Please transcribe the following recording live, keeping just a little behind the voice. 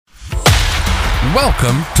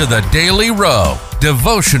Welcome to the Daily Row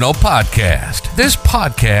Devotional Podcast. This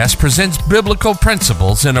podcast presents biblical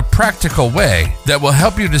principles in a practical way that will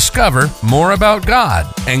help you discover more about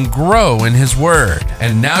God and grow in His Word.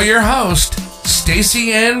 And now your host,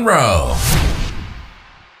 Stacey Ann Rowe.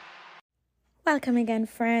 Welcome again,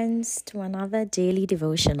 friends, to another daily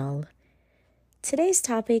devotional. Today's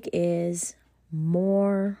topic is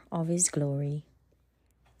more of His glory.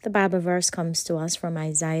 The Bible verse comes to us from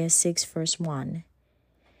Isaiah 6 verse 1.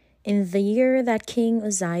 In the year that King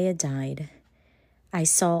Uzziah died, I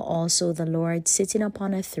saw also the Lord sitting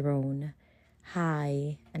upon a throne,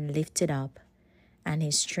 high and lifted up, and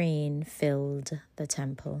His train filled the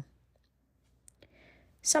temple.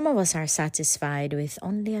 Some of us are satisfied with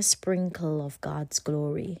only a sprinkle of God's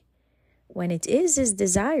glory, when it is His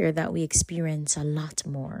desire that we experience a lot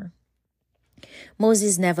more.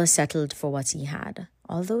 Moses never settled for what he had,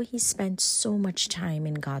 although he spent so much time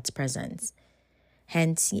in God's presence.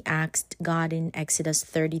 Hence, he asked God in Exodus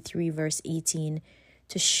 33 verse 18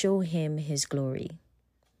 to show him His glory.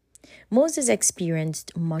 Moses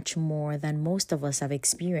experienced much more than most of us have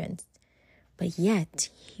experienced, but yet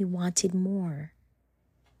he wanted more.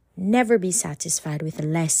 Never be satisfied with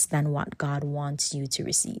less than what God wants you to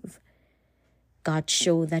receive. God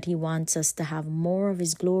showed that He wants us to have more of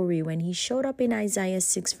His glory when He showed up in Isaiah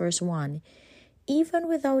 6 verse 1, even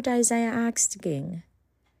without Isaiah asking.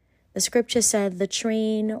 The scripture said the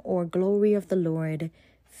train or glory of the Lord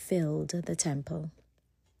filled the temple.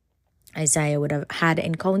 Isaiah would have had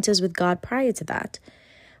encounters with God prior to that,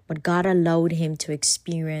 but God allowed him to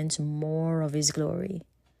experience more of His glory.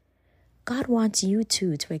 God wants you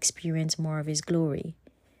too to experience more of His glory.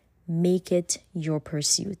 Make it your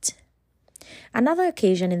pursuit. Another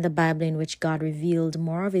occasion in the Bible in which God revealed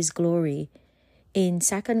more of His glory in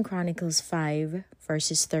 2 Chronicles 5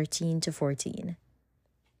 verses 13 to 14.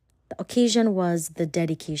 The occasion was the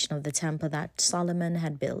dedication of the temple that Solomon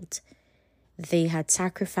had built. They had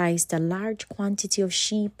sacrificed a large quantity of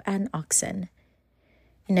sheep and oxen.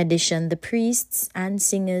 In addition, the priests and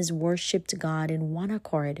singers worshipped God in one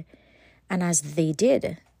accord, and as they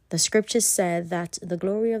did, the scriptures said that the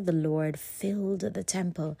glory of the Lord filled the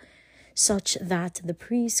temple, such that the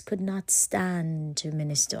priests could not stand to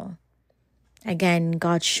minister. Again,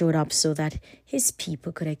 God showed up so that His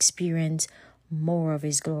people could experience more of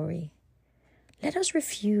His glory. Let us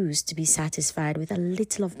refuse to be satisfied with a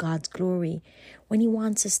little of God's glory when He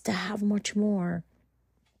wants us to have much more.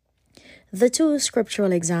 The two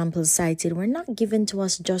scriptural examples cited were not given to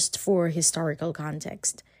us just for historical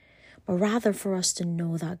context, but rather for us to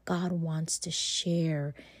know that God wants to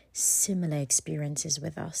share similar experiences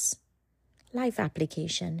with us. Life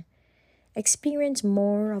application. Experience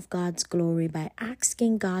more of God's glory by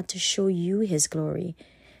asking God to show you His glory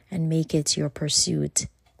and make it your pursuit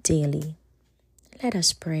daily. Let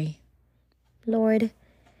us pray. Lord,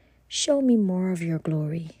 show me more of your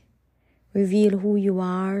glory. Reveal who you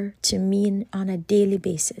are to me on a daily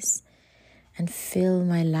basis and fill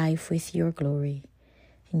my life with your glory.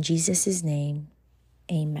 In Jesus' name,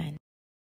 amen.